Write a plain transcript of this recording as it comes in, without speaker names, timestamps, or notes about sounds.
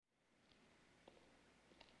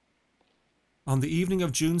On the evening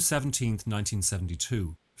of June 17th,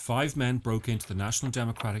 1972, 5 men broke into the National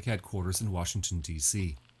Democratic headquarters in Washington,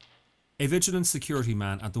 D.C. A vigilant security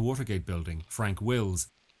man at the Watergate building, Frank Wills,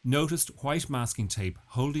 noticed white masking tape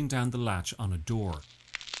holding down the latch on a door,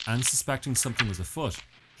 and suspecting something was afoot,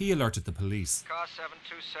 he alerted the police. Car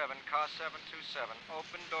 727, car 727,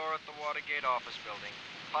 open door at the Watergate office building.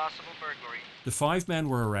 Possible burglary. The 5 men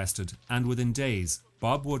were arrested, and within days,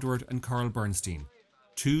 Bob Woodward and Carl Bernstein,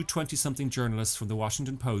 two 20-something journalists from the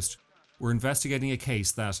Washington Post, were investigating a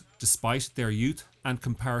case that, despite their youth and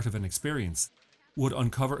comparative inexperience, would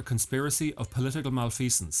uncover a conspiracy of political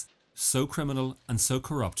malfeasance so criminal and so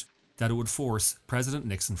corrupt that it would force President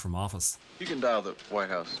Nixon from office. You can dial the White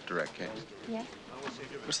House direct case. Yeah.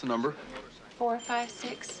 What's the number?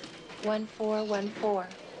 456-1414.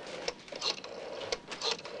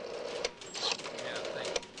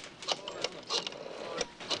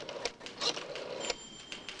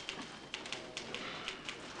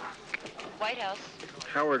 White House.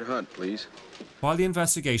 Howard Hunt, please. While the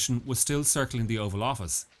investigation was still circling the Oval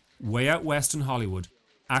Office, way out west in Hollywood,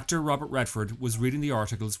 actor Robert Redford was reading the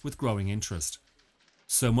articles with growing interest.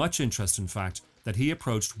 So much interest, in fact, that he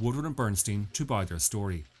approached Woodward and Bernstein to buy their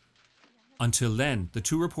story. Until then, the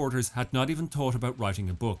two reporters had not even thought about writing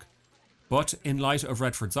a book. But in light of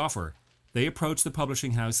Redford's offer, they approached the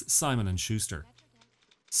publishing house Simon & Schuster.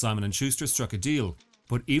 Simon & Schuster struck a deal,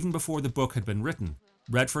 but even before the book had been written,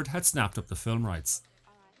 Redford had snapped up the film rights.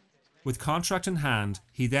 With contract in hand,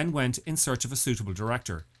 he then went in search of a suitable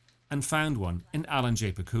director, and found one in Alan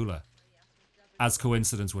J. Pakula. As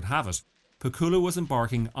coincidence would have it, Pakula was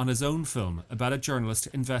embarking on his own film about a journalist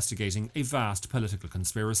investigating a vast political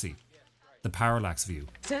conspiracy. The Parallax View.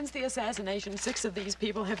 Since the assassination, 6 of these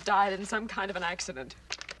people have died in some kind of an accident.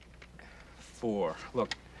 4.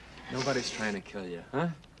 Look, nobody's trying to kill you, huh?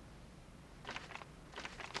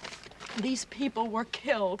 These people were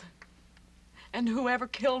killed. And whoever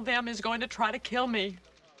killed them is going to try to kill me.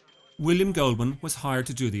 William Goldman was hired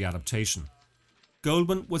to do the adaptation.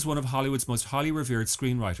 Goldman was one of Hollywood's most highly revered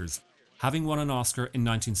screenwriters, having won an Oscar in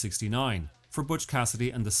 1969 for Butch Cassidy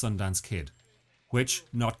and the Sundance Kid, which,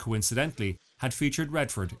 not coincidentally, had featured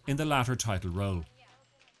Redford in the latter title role.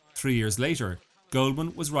 3 years later,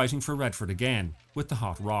 Goldman was writing for Redford again, with The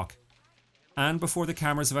Hot Rock. And before the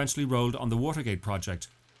cameras eventually rolled on the Watergate project,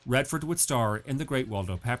 Redford would star in The Great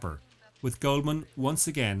Waldo Pepper, with Goldman once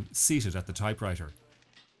again seated at the typewriter.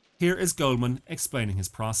 Here is Goldman explaining his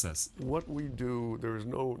process. What we do, there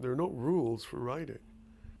are no rules for writing.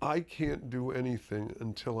 I can't do anything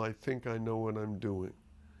until I think I know what I'm doing.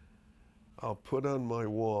 I'll put on my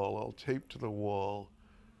wall, I'll tape to the wall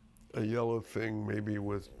a yellow thing maybe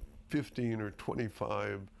with 15 or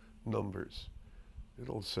 25 numbers.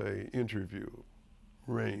 It'll say interview,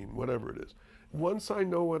 rain, whatever it is. Once I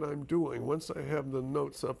know what I'm doing, once I have the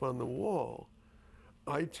notes up on the wall,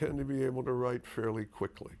 I tend to be able to write fairly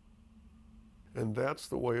quickly. And that's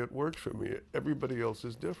the way it works for me. Everybody else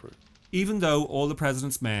is different. Even though All the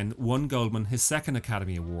President's Men won Goldman his second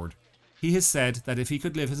Academy Award, he has said that if he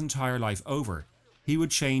could live his entire life over, he would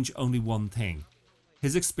change only one thing: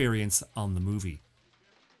 his experience on the movie.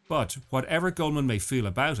 But whatever Goldman may feel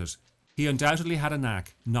about it, he undoubtedly had a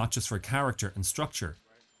knack not just for character and structure,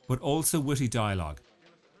 but also witty dialogue.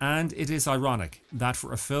 And it is ironic that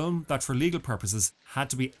for a film that for legal purposes had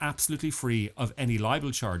to be absolutely free of any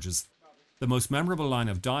libel charges, the most memorable line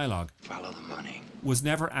of dialogue, "Follow the money," was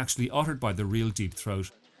never actually uttered by the real Deep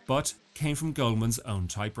Throat, but came from Goldman's own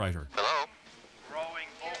typewriter. Hello?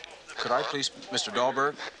 Could I please, Mr.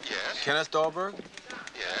 Dahlberg? Yes. Kenneth Dahlberg?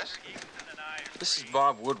 Yes. This is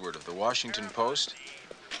Bob Woodward of the Washington Post.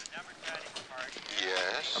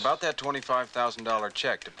 Yes. About that $25,000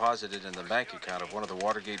 check deposited in the bank account of one of the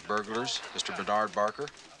Watergate burglars, Mr. Bernard Barker.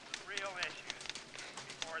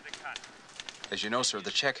 As you know, sir, the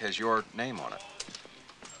check has your name on it.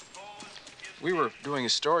 We were doing a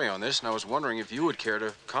story on this, and I was wondering if you would care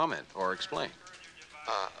to comment or explain.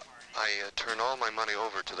 I turn all my money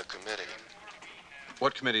over to the committee.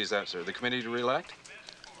 What committee is that, sir? The committee to re-elect?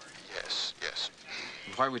 Yes, yes.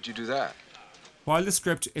 Why would you do that? While the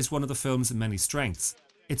script is one of the film's many strengths,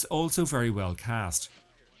 it's also very well cast.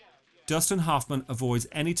 Dustin Hoffman avoids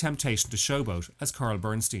any temptation to showboat as Carl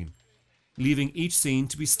Bernstein, leaving each scene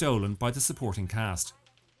to be stolen by the supporting cast.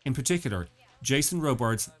 In particular, Jason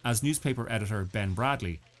Robards as newspaper editor Ben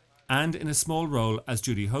Bradley, and in a small role as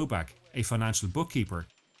Judy Hoback, a financial bookkeeper,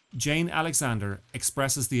 Jane Alexander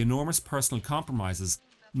expresses the enormous personal compromises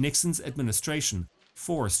Nixon's administration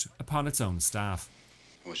forced upon its own staff.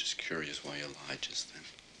 I was just curious why you lied just then.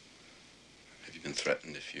 Have you been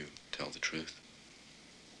threatened if you tell the truth?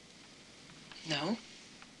 No.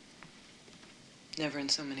 Never in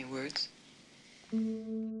so many words.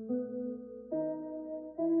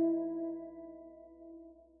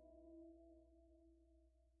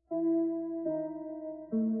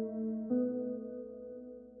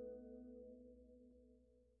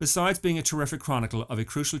 Besides being a terrific chronicle of a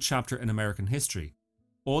crucial chapter in American history,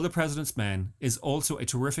 All the President's Men is also a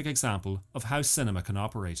terrific example of how cinema can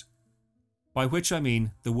operate. By which I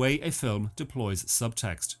mean the way a film deploys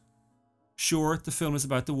subtext. Sure, the film is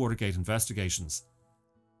about the Watergate investigations,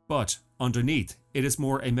 but underneath it is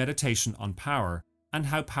more a meditation on power and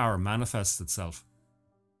how power manifests itself.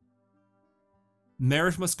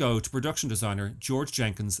 Merit must go to production designer George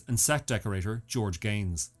Jenkins and set decorator George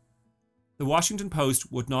Gaines. The Washington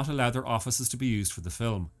Post would not allow their offices to be used for the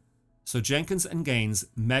film, so Jenkins and Gaines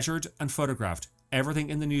measured and photographed everything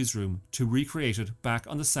in the newsroom to recreate it back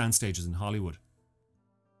on the sound stages in Hollywood.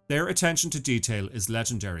 Their attention to detail is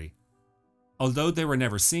legendary. Although they were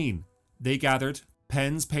never seen, they gathered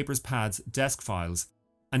pens, papers, pads, desk files,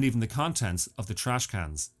 and even the contents of the trash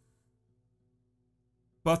cans.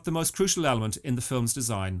 But the most crucial element in the film's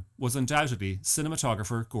design was undoubtedly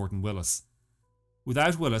cinematographer Gordon Willis.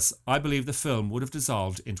 Without Willis, I believe the film would have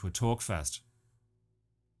dissolved into a talk fest.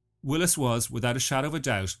 Willis was, without a shadow of a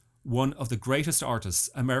doubt, one of the greatest artists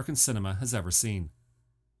American cinema has ever seen.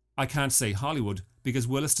 I can't say Hollywood because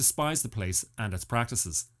Willis despised the place and its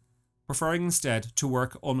practices, preferring instead to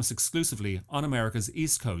work almost exclusively on America's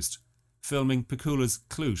East Coast, filming Pakula's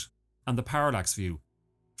Klute and The Parallax View,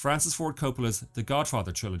 Francis Ford Coppola's The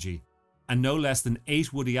Godfather trilogy, and no less than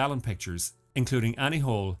 8 Woody Allen pictures, including Annie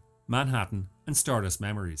Hall, Manhattan, and Stardust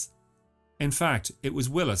Memories. In fact, it was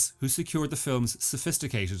Willis who secured the film's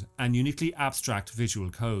sophisticated and uniquely abstract visual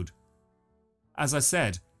code. As I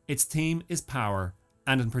said, its theme is power,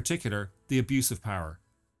 and in particular, the abuse of power.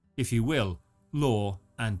 If you will, law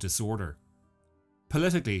and disorder.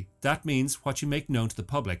 Politically, that means what you make known to the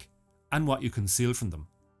public and what you conceal from them.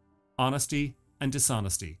 Honesty and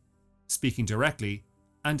dishonesty. Speaking directly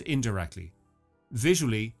and indirectly.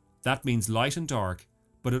 Visually, that means light and dark,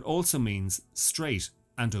 but it also means straight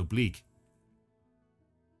and oblique.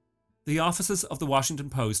 The offices of the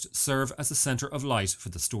Washington Post serve as the center of light for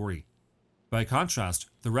the story. By contrast,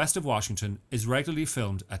 the rest of Washington is regularly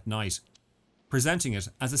filmed at night, presenting it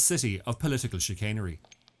as a city of political chicanery.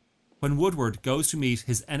 When Woodward goes to meet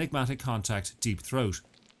his enigmatic contact Deep Throat,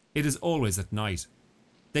 it is always at night.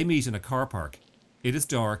 They meet in a car park. It is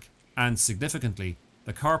dark, and significantly,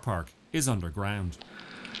 the car park is underground.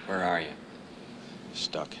 Where are you?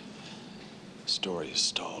 Stuck. The story is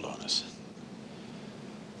stalled on us.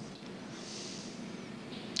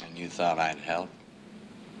 And you thought I'd help?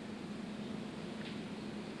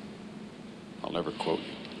 I'll never quote you.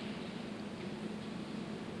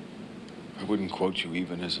 I wouldn't quote you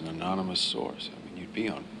even as an anonymous source. I mean, you'd be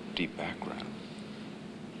on deep background.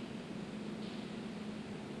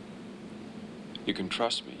 You can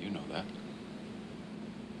trust me, you know that.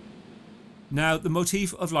 Now, the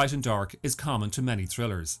motif of light and dark is common to many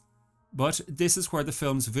thrillers, but this is where the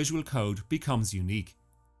film's visual code becomes unique.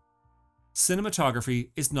 Cinematography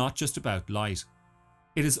is not just about light.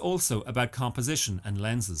 It is also about composition and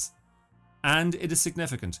lenses. And it is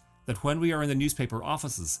significant that when we are in the newspaper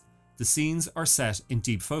offices, the scenes are set in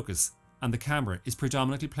deep focus and the camera is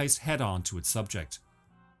predominantly placed head-on to its subject.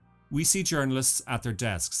 We see journalists at their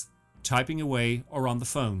desks, typing away or on the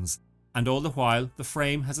phones, and all the while the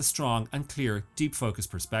frame has a strong and clear deep focus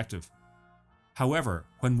perspective. However,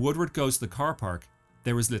 when Woodward goes to the car park,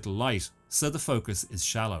 there is little light, so the focus is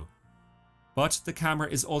shallow. But the camera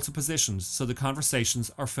is also positioned so the conversations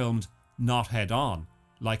are filmed not head-on,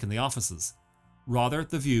 like in the offices. Rather,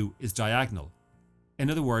 the view is diagonal. In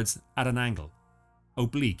other words, at an angle.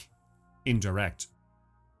 Oblique. Indirect.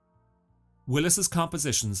 Willis's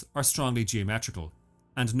compositions are strongly geometrical,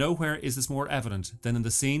 and nowhere is this more evident than in the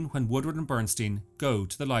scene when Woodward and Bernstein go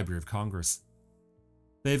to the Library of Congress.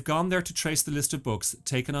 They've gone there to trace the list of books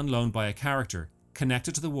taken on loan by a character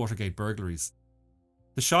connected to the Watergate burglaries.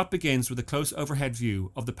 The shot begins with a close overhead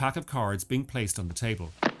view of the pack of cards being placed on the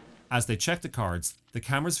table. As they check the cards, the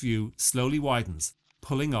camera's view slowly widens,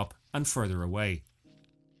 pulling up and further away.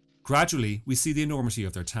 Gradually, we see the enormity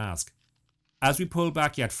of their task. As we pull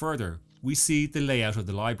back yet further, we see the layout of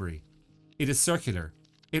the library. It is circular.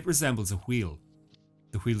 It resembles a wheel.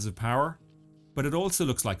 The wheels of power? But it also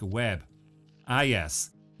looks like a web. Ah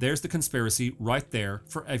yes, there's the conspiracy right there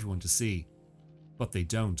for everyone to see. But they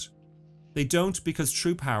don't. They don't because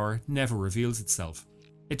true power never reveals itself.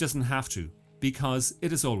 It doesn't have to, because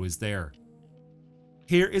it is always there.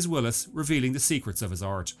 Here is Willis revealing the secrets of his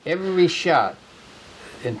art. Every shot,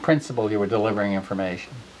 in principle, you were delivering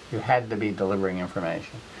information. You had to be delivering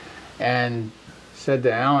information. And said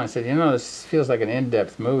to Alan, I said, you know, this feels like an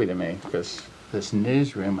in-depth movie to me, because this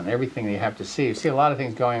newsroom and everything that you have to see. You see a lot of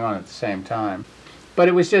things going on at the same time. But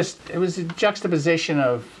it was a juxtaposition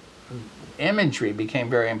of imagery became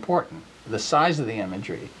very important. The size of the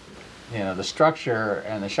imagery, you know, the structure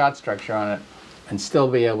and the shot structure on it, and still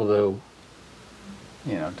be able to,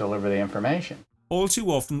 you know, deliver the information. All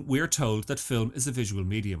too often, we're told that film is a visual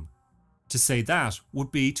medium. To say that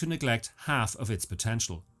would be to neglect half of its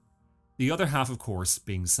potential. The other half, of course,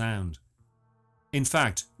 being sound. In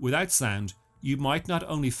fact, without sound, you might not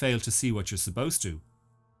only fail to see what you're supposed to,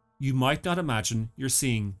 you might not imagine you're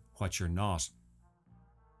seeing what you're not.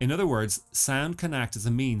 In other words, sound can act as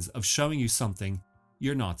a means of showing you something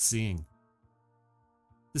you're not seeing.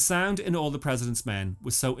 The sound in All the President's Men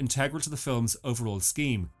was so integral to the film's overall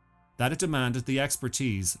scheme that it demanded the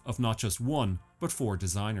expertise of not just one, but 4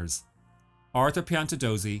 designers: Arthur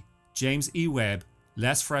Piantadozzi, James E. Webb,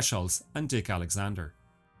 Les Fresholz, and Dick Alexander.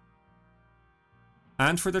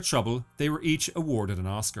 And for their trouble, they were each awarded an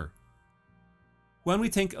Oscar. When we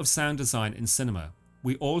think of sound design in cinema,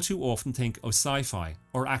 we all too often think of sci-fi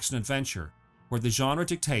or action-adventure, where the genre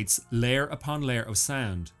dictates layer upon layer of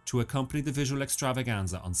sound to accompany the visual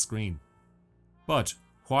extravaganza on screen. But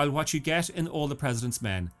while what you get in All the President's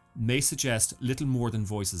Men may suggest little more than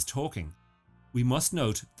voices talking, we must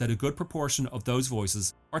note that a good proportion of those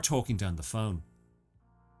voices are talking down the phone.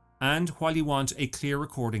 And while you want a clear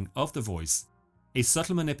recording of the voice, a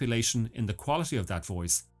subtle manipulation in the quality of that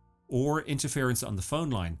voice or interference on the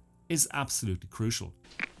phone line is absolutely crucial.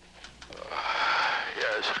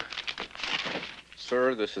 Yes.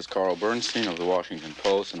 Sir, this is Carl Bernstein of the Washington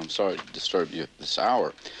Post, and I'm sorry to disturb you at this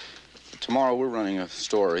hour. Tomorrow we're running a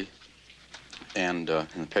story and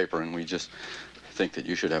in the paper, and we just think that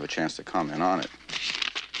you should have a chance to comment on it.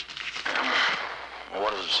 Well,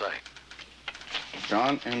 what does it say?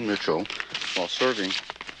 John N. Mitchell, while serving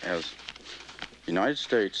as United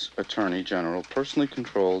States Attorney General, personally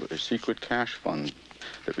controlled a secret cash fund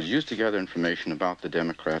that was used to gather information about the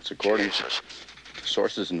Democrats, according to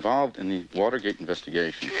sources involved in the Watergate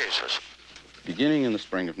investigation. Jesus. Beginning in the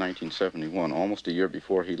spring of 1971, almost a year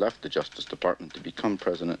before he left the Justice Department to become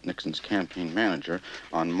President Nixon's campaign manager,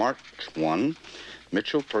 on March 1,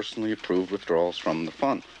 Mitchell personally approved withdrawals from the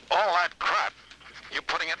fund. All that crap, you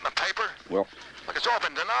putting it in the paper? Well, Look, it's all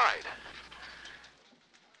been denied.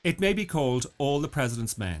 It may be called All the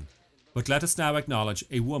President's Men, but let us now acknowledge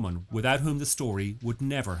a woman without whom the story would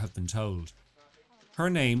never have been told. Her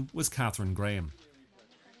name was Katharine Graham.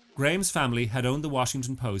 Graham's family had owned the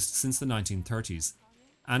Washington Post since the 1930s,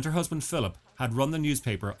 and her husband Philip had run the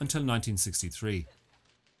newspaper until 1963.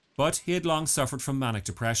 But he had long suffered from manic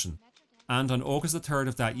depression, and on August the 3rd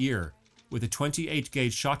of that year, with a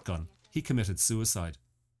 28-gauge shotgun, he committed suicide.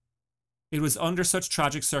 It was under such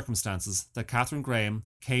tragic circumstances that Katharine Graham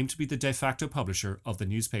came to be the de facto publisher of the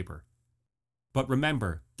newspaper. But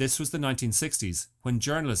remember, this was the 1960s, when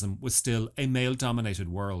journalism was still a male-dominated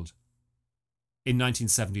world. In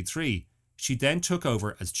 1973, she then took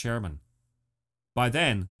over as chairman. By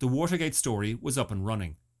then, the Watergate story was up and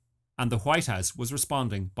running, and the White House was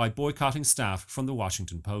responding by boycotting staff from the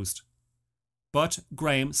Washington Post. But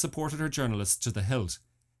Graham supported her journalists to the hilt,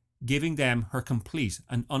 giving them her complete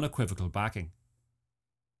and unequivocal backing.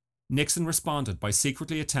 Nixon responded by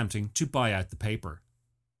secretly attempting to buy out the paper.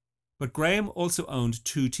 But Graham also owned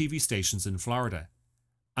 2 TV stations in Florida,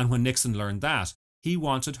 and when Nixon learned that, he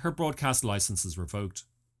wanted her broadcast licenses revoked.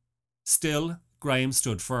 Still, Graham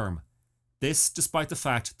stood firm. This despite the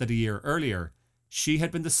fact that a year earlier, she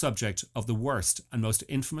had been the subject of the worst and most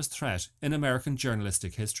infamous threat in American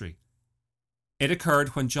journalistic history. It occurred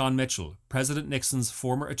when John Mitchell, President Nixon's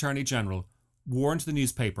former Attorney General, warned the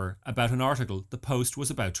newspaper about an article the Post was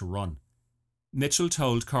about to run. Mitchell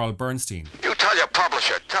told Carl Bernstein, You tell your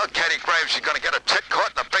publisher, tell Katie Graves she's going to get a tit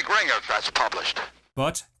caught in a big ringer if that's published.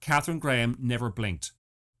 But Katharine Graham never blinked,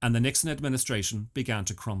 and the Nixon administration began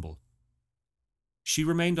to crumble. She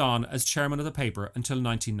remained on as chairman of the paper until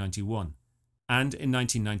 1991, and in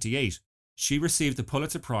 1998, she received the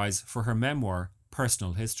Pulitzer Prize for her memoir,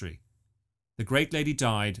 Personal History. The great lady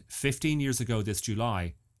died 15 years ago this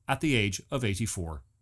July, at the age of 84.